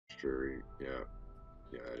Street. Yeah,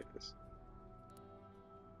 yeah, it is.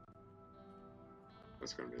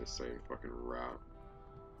 That's gonna be the same fucking route.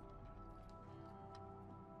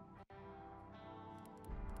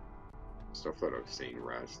 Stuff that I've seen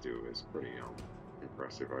rats do is pretty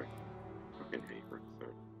impressive. I fucking hate rats. So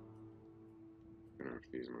I'm gonna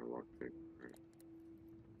have to use my lockpick. Right.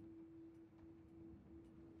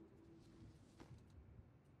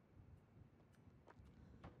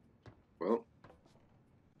 Well,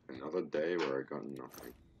 another day where I got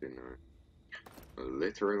nothing. Didn't I?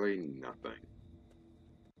 Literally nothing.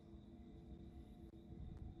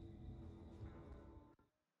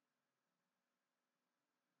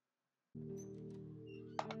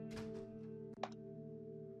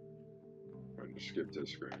 I just skipped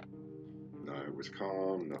this screen. No, it was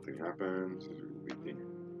calm. Nothing happened. We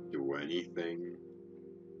didn't do anything.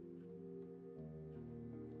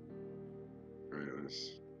 Alright,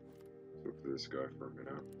 let's look for this guy for a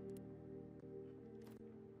minute.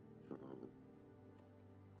 Um,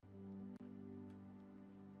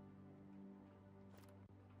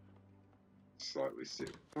 Slightly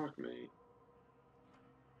sick. Fuck me.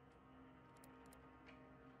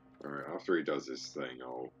 Alright, after he does this thing,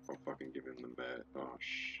 I'll fucking give him the med. Oh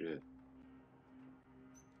shit.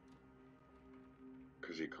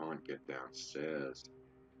 Because he can't get downstairs.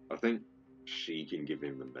 I think she can give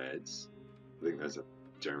him the meds. I think there's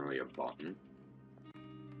generally a button.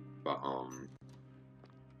 But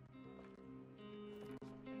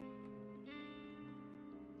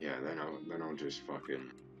yeah, then I'll just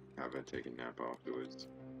fucking have her take a nap afterwards.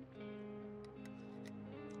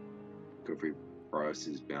 Coffee price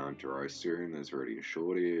is bound to rise soon. There's already a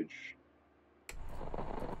shortage.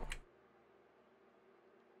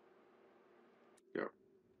 Yep.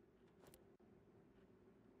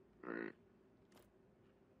 Alright.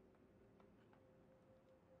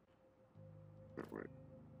 Oh, wait.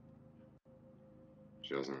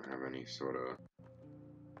 She doesn't have any sort of...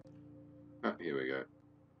 Oh, here we go.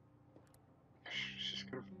 She's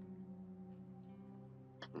gonna...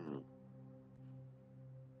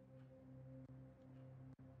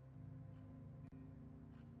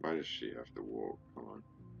 Why does she have to walk? Come on.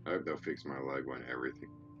 I hope they'll fix my leg when everything...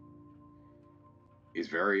 He's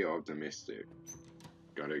very optimistic.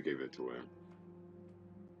 Gotta give it to him.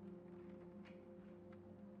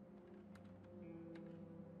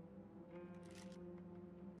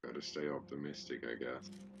 Gotta stay optimistic, I guess.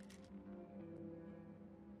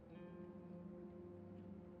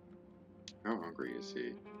 How hungry is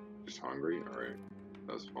he? Just hungry? Alright.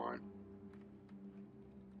 That's fine.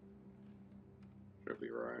 Should be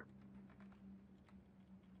right.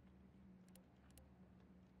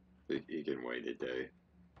 He can wait a day.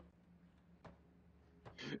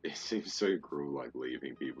 It seems so cruel, like,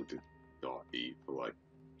 leaving people to not eat for, like,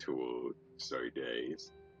 2 or so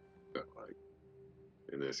days. But, like,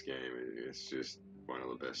 in this game, it's just one of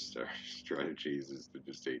the best strategies is to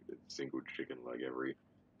just eat a single chicken leg every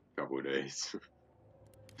couple of days.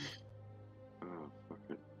 Oh,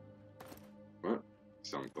 fucking. What?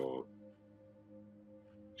 Some thought.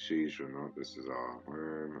 Sheesh or not, this is our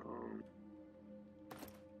home.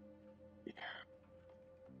 Yeah.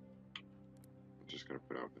 I'm just gonna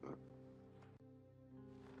put up with it.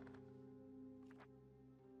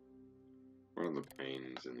 One of the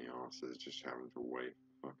pains in the arse is just having to wait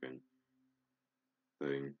for fucking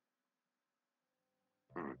thing.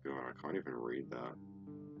 Oh god, I can't even read that.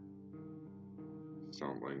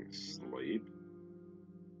 Something sleep?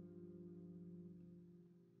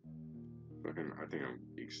 Fucking, I think I'll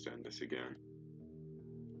extend this again.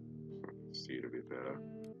 So I can see it a bit better.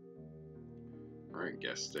 Alright,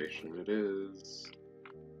 gas station it is.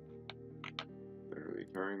 Literally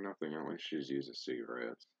carrying nothing, at least she's used a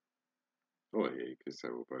cigarette. Oh yeah, because they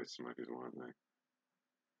were both smokers, weren't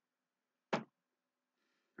they?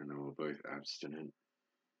 And they were both abstinent.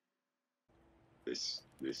 This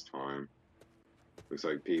time. Looks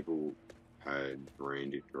like people had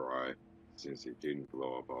drained it dry since it didn't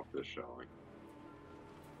blow up after shelling.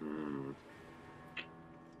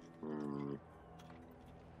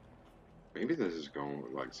 Maybe this is going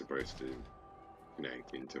like supposed to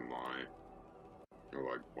connect into my or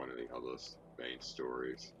like one of the other main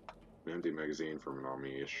stories. An empty magazine from an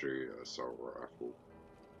army issue assault rifle.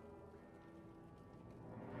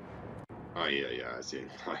 Oh yeah, I see.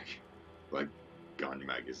 Like gun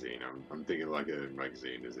magazine. I'm thinking like a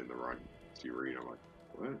magazine is in the run to read. I'm like,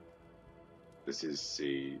 what? This is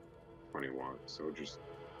C-21. So just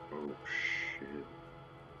oh shit.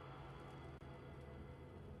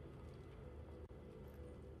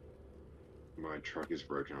 My truck is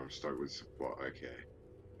broken. I'm stuck with supply. Okay.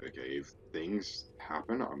 Okay, if things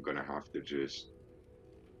happen, I'm gonna have to just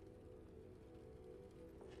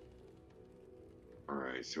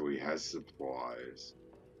Alright, so he has supplies.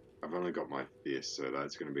 I've only got my fist, so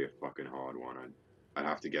that's gonna be a fucking hard one. I'd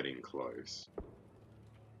have to get in close.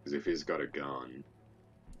 Because if he's got a gun...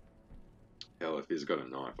 Hell, if he's got a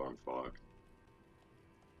knife, I'm fucked.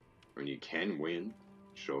 I mean, you can win,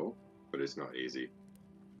 sure, but it's not easy.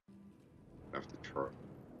 I have to try.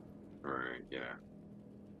 Alright, yeah.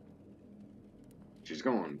 She's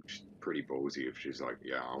going pretty ballsy if she's like,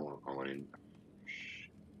 yeah, I want in.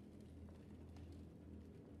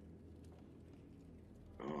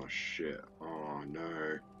 Oh shit. Oh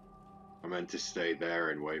no. I meant to stay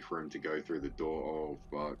there and wait for him to go through the door. Oh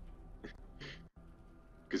fuck.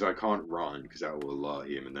 Because I can't run, because that will alert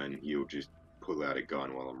him, and then he'll just pull out a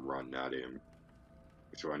gun while I'm running at him.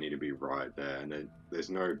 So I need to be right there, and then there's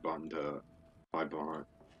no button to hide behind.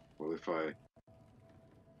 Well, if I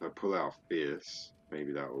pull out fierce,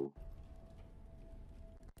 maybe that will...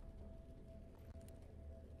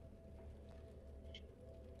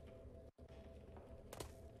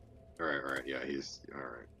 Alright, yeah, he's...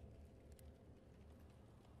 Alright.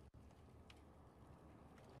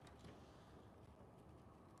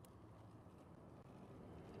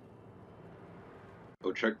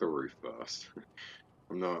 I'll check the roof first.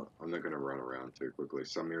 I'm not gonna run around too quickly.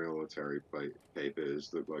 Some military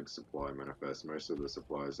papers look like supply manifests. Most of the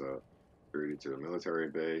supplies are routed to the military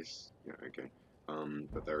base. Yeah, okay.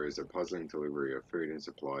 But there is a puzzling delivery of food and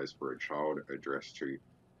supplies for a child addressed to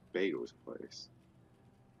Bagel's place.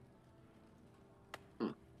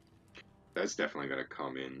 That's definitely gonna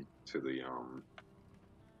come in to the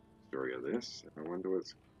story of this. I wonder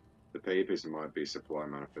what's the papers might be supply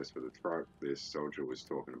manifest for the truck this soldier was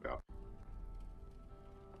talking about.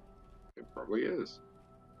 It probably is.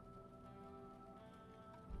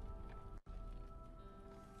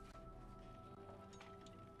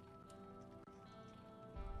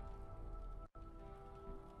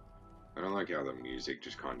 I don't like how the music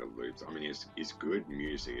just kind of loops. I mean, it's good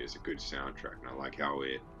music, it's a good soundtrack, and I like how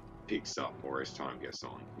it picks up more as time gets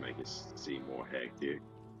on to make it seem more hectic.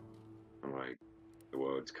 And like, the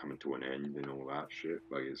world's coming to an end and all that shit.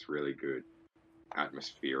 Like, it's really good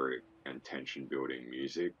atmospheric and tension building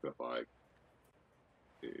music, but like,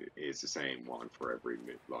 it's the same one for every,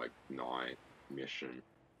 like, night mission,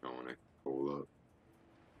 I want to call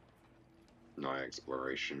it. Night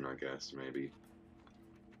exploration, I guess, maybe.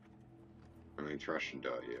 I mean, trash and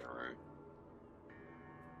dirt, yeah, right.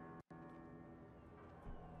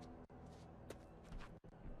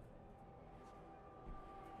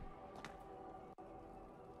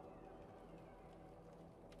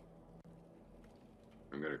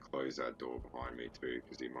 I'm gonna close that door behind me too,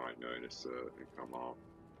 because he might notice it and come up.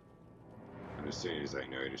 And as soon as they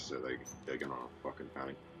notice it, they're gonna fucking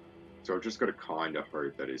panic. So I've just gotta kinda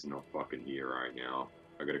hope that he's not fucking here right now.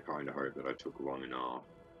 I gotta kinda hope that I took long enough.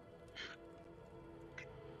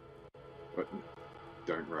 But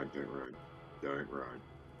don't run, don't run, don't run.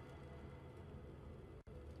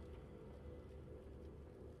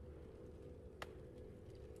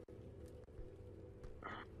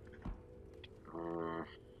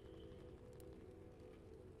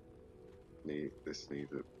 This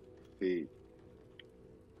needs a feet.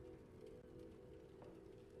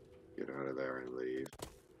 Get out of there and leave.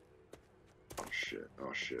 Oh shit,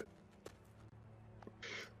 oh shit.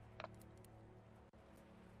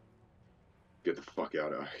 Get the fuck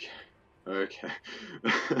out of here. Okay.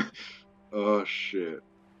 Oh shit.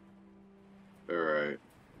 Alright.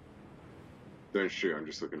 Don't shoot, I'm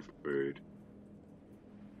just looking for food.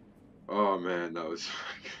 Oh man, that was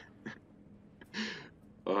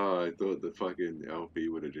oh, I thought the fucking LP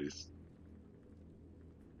would have just...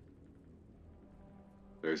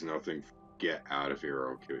 There's nothing. Get out of here,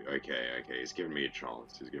 I'll kill you. Okay, okay, he's giving me a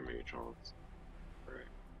chance. He's giving me a chance. Alright.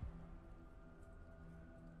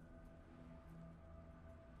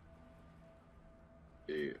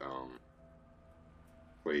 He,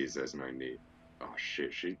 please, there's no need. Oh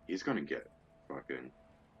shit, he's gonna get fucking...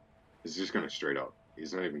 He's just gonna straight up.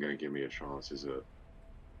 He's not even gonna give me a chance, is it?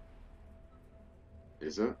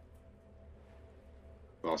 Is it?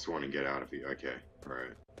 Last one and get out of here. Okay,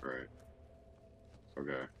 alright, alright.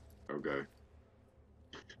 Okay, okay.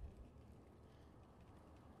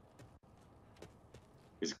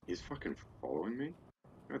 He's fucking following me?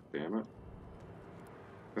 God damn it.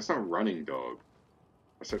 That's not running, dog.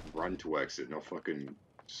 I said run to exit, not fucking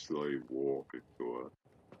slow walk to it.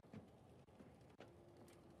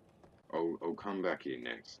 I'll come back here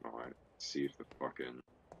next night, see if the fucking...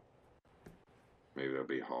 Maybe there'll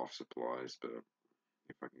be half supplies, but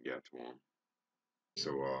if I can get to one.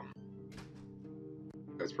 So,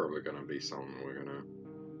 that's probably gonna be something we're gonna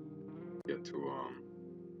get to,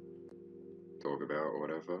 talk about or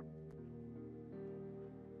whatever.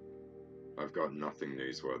 I've got nothing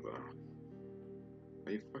newsworthy.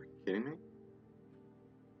 Are you fucking kidding me?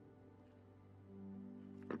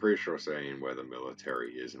 I'm pretty sure saying where the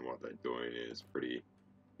military is and what they're doing is pretty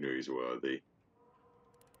newsworthy.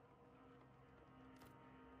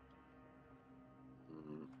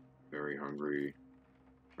 Very hungry,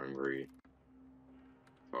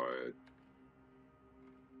 tired.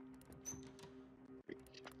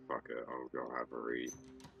 Fuck it, I'll go have a eat.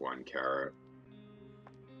 1 carrot.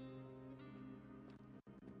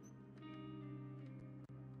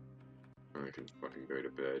 I can fucking go to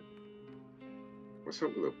bed. What's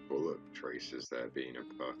up with the bullet traces there being a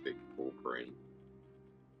perfect full print?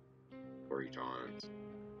 3 times.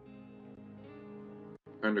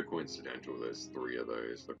 Kinda coincidental, there's 3 of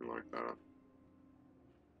those looking like that.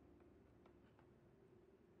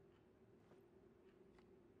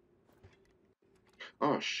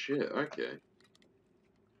 Oh shit, okay.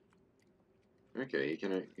 Okay,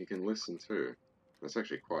 he can listen too. That's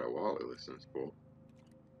actually quite a while he listens for.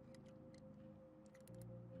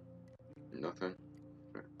 Nothing?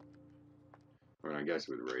 I mean, I guess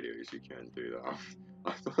with radios you can do that.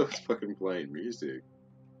 I thought it was fucking playing music.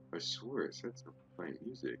 I swore it said something playing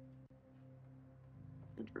music.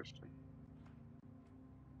 Interesting.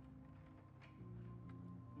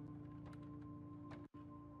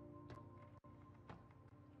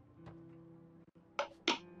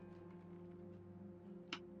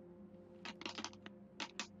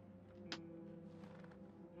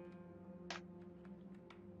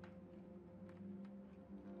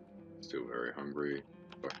 Still very hungry.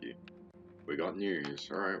 Fuck you. We got news.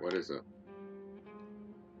 Alright, what is it?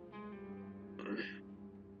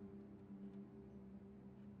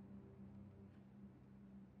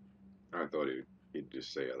 I thought he'd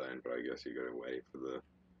just say it then, but I guess you gotta wait for the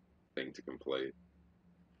thing to complete.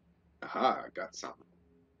 Aha, I got something.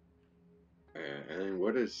 And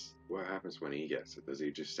what happens when he gets it? Does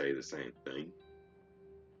he just say the same thing?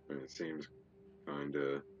 And it seems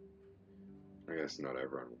kinda, I guess not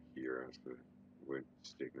everyone here has the would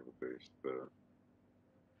signal boost, but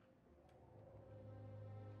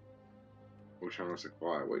all channels are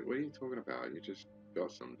quiet. What are you talking about? You just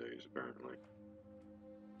got some news apparently.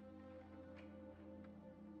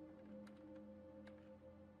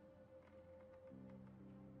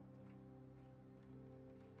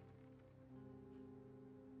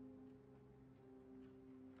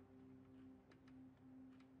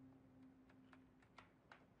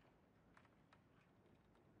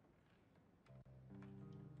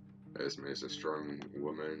 Esme is a strong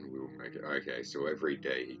woman. We will make it. Okay, so every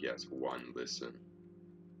day he gets 1 listen.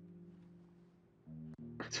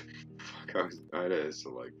 Fuck, I had it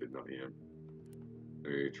selected, not him.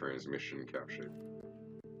 New transmission captured.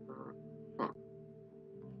 Huh.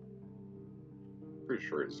 Pretty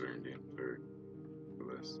sure it zoomed in too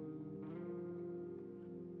for this.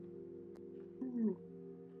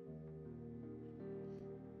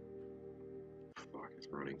 Fuck, it's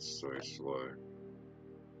running so slow.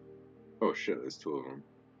 Oh shit, there's 2 of them.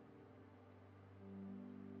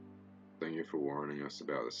 Thank you for warning us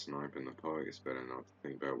about the snipe in the park. It's better not to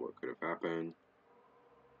think about what could have happened.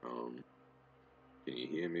 Can you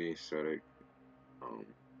hear me, Static?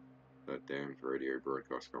 That damned radio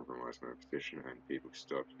broadcast compromised my position and people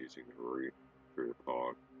stopped using the route through the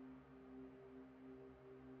park.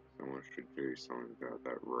 Someone should do something about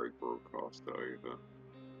that road broadcast over.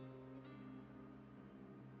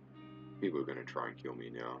 People are gonna try and kill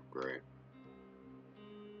me now. Great.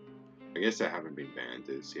 I guess they haven't been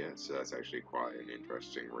bandits yet, so that's actually quite an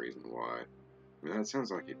interesting reason why. I mean, that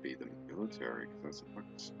sounds like it'd be the military, because that's a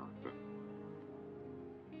fucking sniper.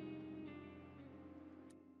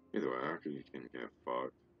 Either way, I reckon you can get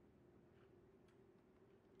fucked.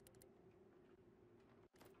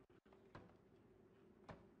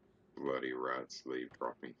 Bloody rats leave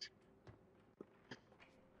dropping.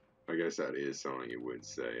 I guess that is something you would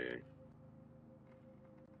say.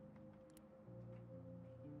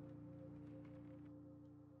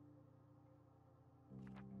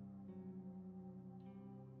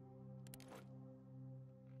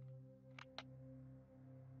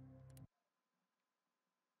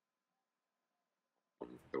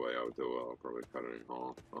 The way I would do it, I'll probably cut it in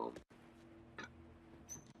half.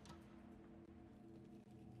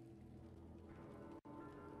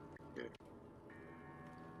 Yeah.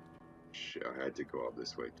 Shit, I had to go up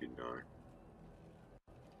this way, didn't I?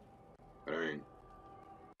 I don't.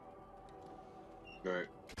 No,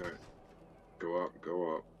 no. Go up,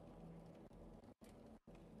 go up.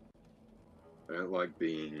 I don't like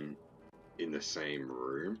being in the same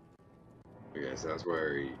room. I guess that's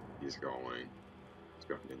where he's going. It's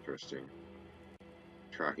gotten interesting.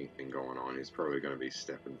 tracking thing going on. He's probably going to be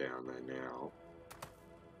stepping down there now.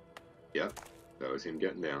 Yep, that was him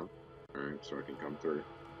getting down. Alright, so I can come through.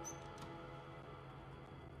 It's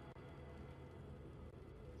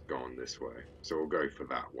going this way. So we'll go for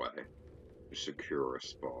that way. Secure a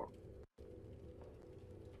spot.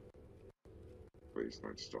 Please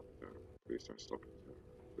don't stop there. Please don't stop in there.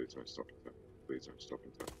 Please don't stop in there. Please don't stop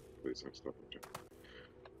in there. Please don't stop in there.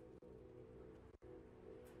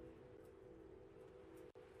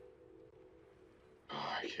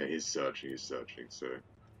 Oh, okay, he's searching, so...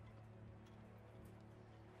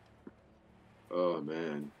 Oh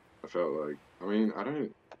man, I felt like... I mean, I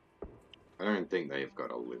don't think they've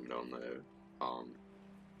got a limit on their,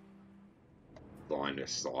 line of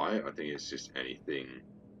sight. I think it's just anything...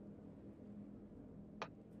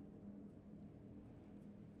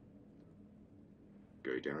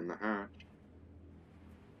 Go down the hatch.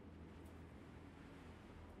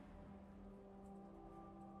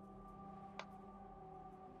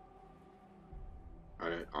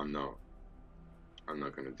 I'm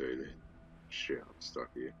not gonna do this. Shit, I'm stuck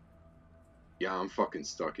here. Yeah, I'm fucking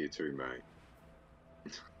stuck here too, mate.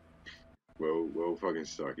 We're fucking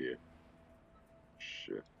stuck here.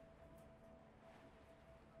 Shit.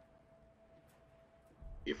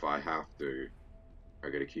 If I have to, I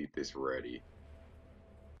gotta keep this ready.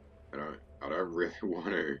 I don't really want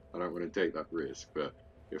to. I don't want to take that risk, but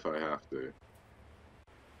if I have to.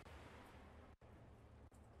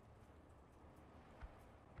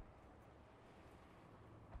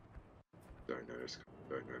 Don't notice.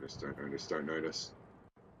 Don't notice. Don't notice. Don't notice.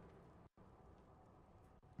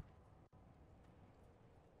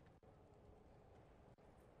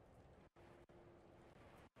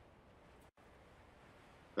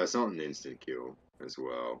 That's not an instant kill as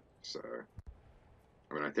well, so...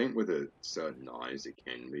 I mean, I think with a certain eyes it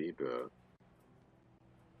can be, but...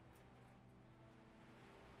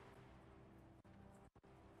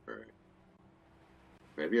 Alright.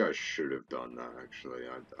 Maybe I should have done that, actually.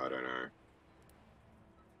 I don't know.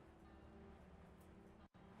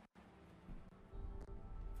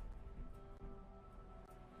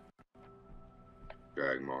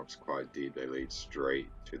 Drag marks quite deep. They lead straight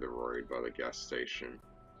to the road by the gas station.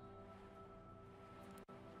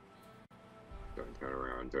 Don't turn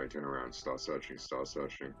around. Don't turn around. Start searching. Start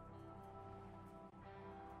searching.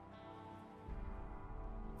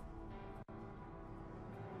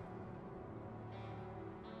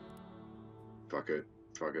 Fuck it.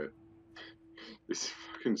 Fuck it. This is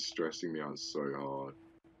fucking stressing me out so hard.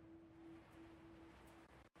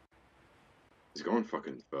 He's going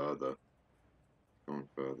fucking further. Going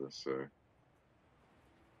further, so...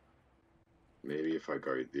 Maybe if I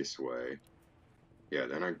go this way... Yeah,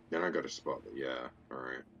 then I got a spot that, yeah,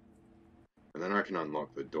 alright. And then I can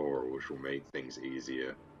unlock the door, which will make things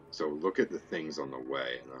easier. So look at the things on the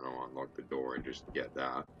way, and then I'll unlock the door and just get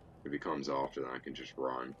that. If it comes after, then I can just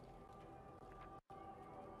run.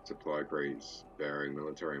 Supply crates bearing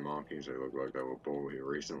military markings. They look like they were bought here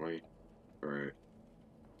recently. Alright.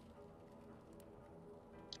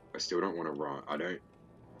 I still don't want to run. I don't...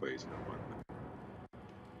 Please, no one.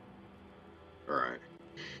 Alright.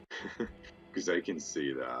 Because they can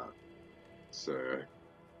see that. So...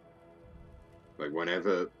 Like,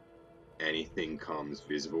 whenever anything comes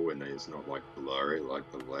visible and it's not, like, blurry,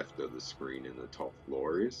 like the left of the screen in the top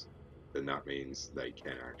floor is, then that means they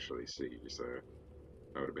can actually see you, so...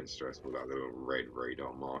 That would have been stressful, that little red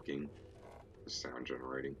radar marking. The sound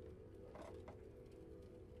generating.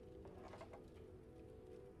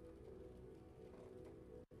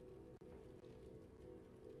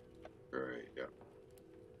 Alright, yeah.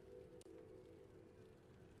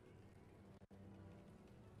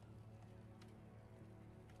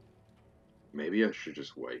 Maybe I should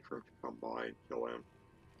just wait for him to come by and kill him.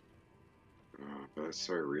 But it's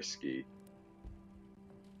so risky.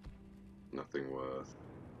 Nothing worth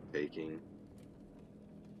taking.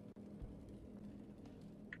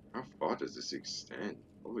 How far does this extend?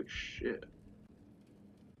 Holy shit.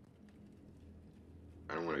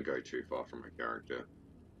 I don't want to go too far from my character.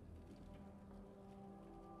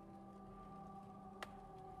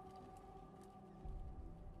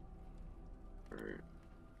 Alright.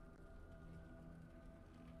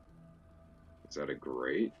 Is that a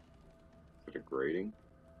grate? Is it a grating?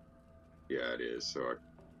 Yeah, it is, so I...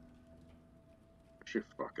 Actually,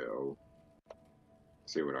 fuck it, I'll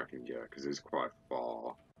see what I can get, because it's quite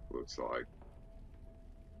far, looks like.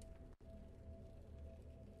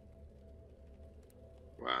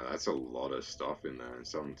 Wow, that's a lot of stuff in there, and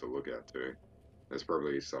something to look at too. There's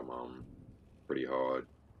probably some, pretty hard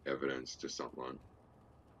evidence to someone.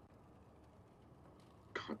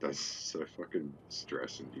 God, that's so fucking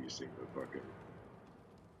stress-inducing, the fucking...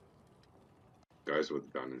 Guys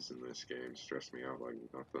with guns in this game stress me out like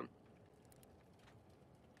nothing.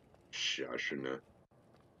 Shit, I shouldn't have.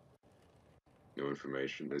 No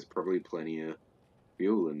information. There's probably plenty of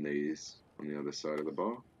fuel in these on the other side of the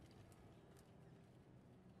bar.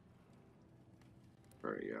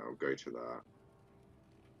 Alright, yeah, I'll go to that.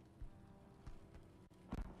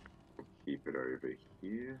 I'll keep it over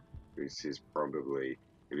here. This is probably,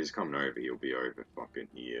 if he's coming over, he'll be over fucking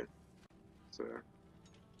here. So,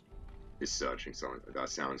 he's searching something. That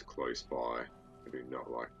sounds close by. I do not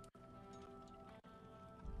like.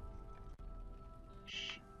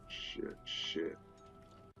 Shit.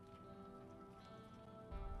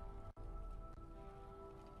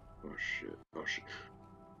 Oh shit.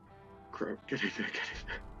 Crap, get in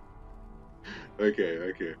there.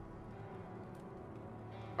 Okay.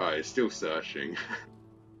 Alright, it's still searching.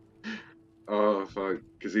 Oh, fuck.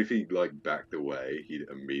 Because if he, like, backed away, he'd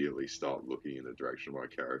immediately start looking in the direction of my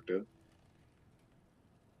character.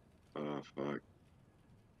 Oh, fuck.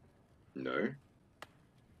 No?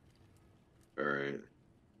 Alright.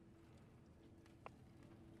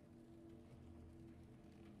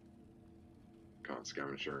 Can't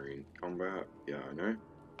scavenge during combat. Yeah, I know.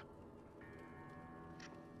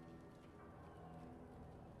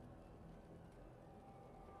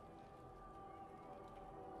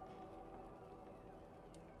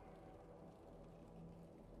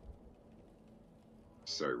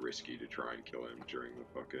 So risky to try and kill him during the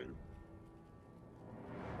fucking...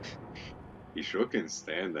 He sure can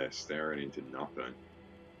stand there staring into nothing.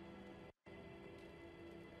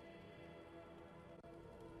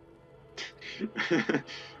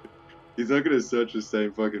 He's not gonna search the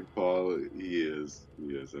same fucking pile. He is,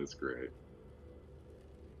 that's great.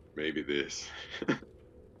 Maybe this.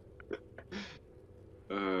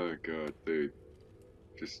 Oh god, dude.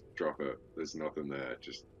 Just drop it. There's nothing there.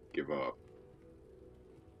 Just give up.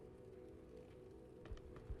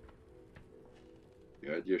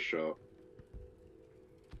 You had your shot.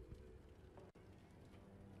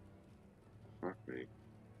 Fuck me.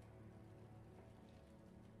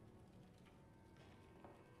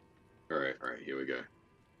 Alright, here we go.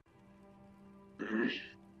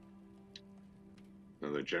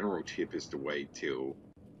 Now the general tip is to wait till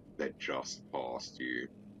they're just past you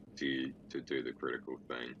to do the critical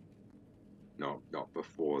thing. Not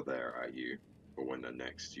before they're at you, or when they're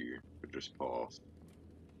next to you, but just past.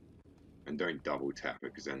 And don't double tap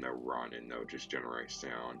it, because then they'll run and they'll just generate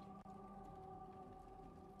sound.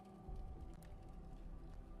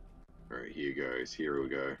 Alright, here goes. Here we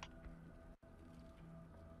go.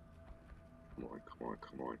 Come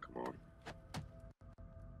on.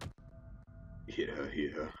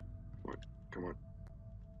 Yeah. Come on.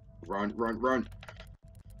 Run.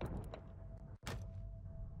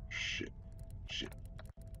 Shit.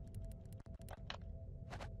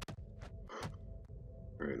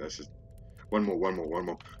 Alright, that's just... One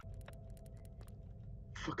more.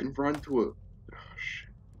 Fucking run to it. Oh, shit.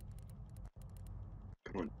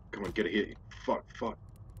 Come on, get a hit. Fuck.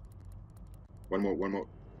 One more.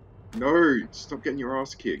 No! Stop getting your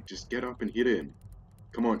ass kicked. Just get up and hit him.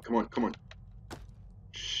 Come on.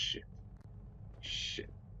 Shit.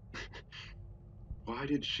 Why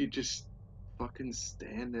did she just fucking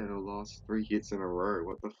stand there the last 3 hits in a row?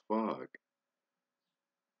 What the fuck?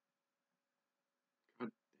 God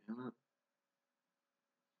damn it.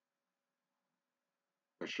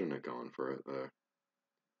 I shouldn't have gone for it though.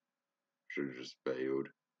 Should have just bailed.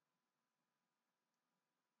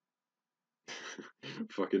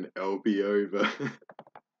 Fucking LP over.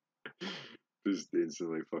 Just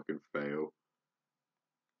instantly fucking fail.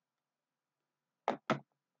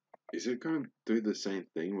 Is it gonna do the same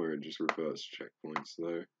thing where it just reverts checkpoints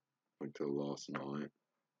though? Like to the last night?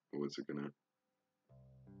 Or was it gonna...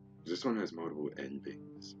 This one has multiple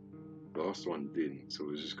endings. The last one didn't, so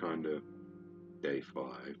it was just kind of day 5.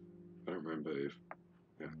 I don't remember if...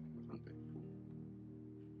 Yeah, it was on day 4.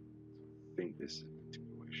 I think this is a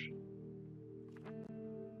continuation.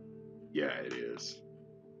 Yeah, it is.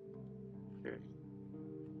 Okay.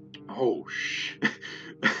 Oh, shit.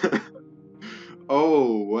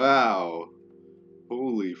 Oh, wow.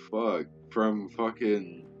 Holy fuck. From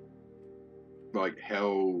fucking, like,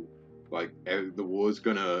 hell, like, the war's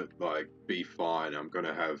gonna, like, be fine. I'm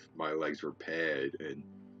gonna have my legs repaired, and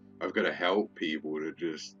I've gotta help people to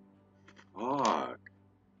just... Fuck.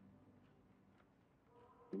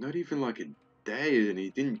 Not even, like, a day, and he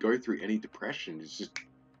didn't go through any depression. It's just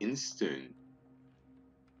instant.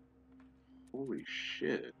 Holy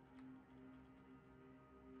shit.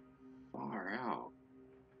 Far out.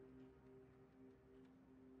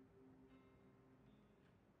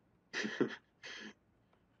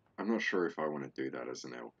 I'm not sure if I want to do that as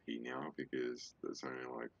an LP now because there's only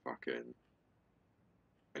like fucking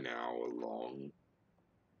an hour long.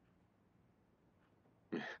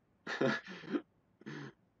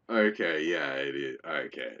 Okay, yeah, it is.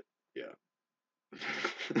 Okay, yeah.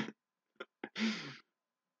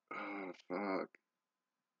 Oh, fuck.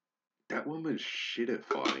 That woman's shit at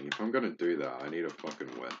fighting. If I'm gonna do that, I need a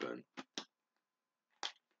fucking weapon.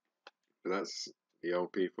 But that's the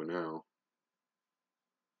LP for now.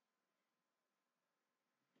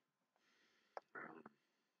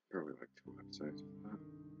 Probably like 2 episodes of that.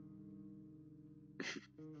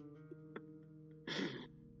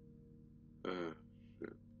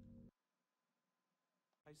 Shit.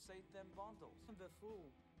 I saved them bundles. I'm the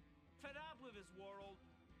fool. Fed up with his world.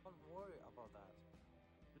 Don't worry about that.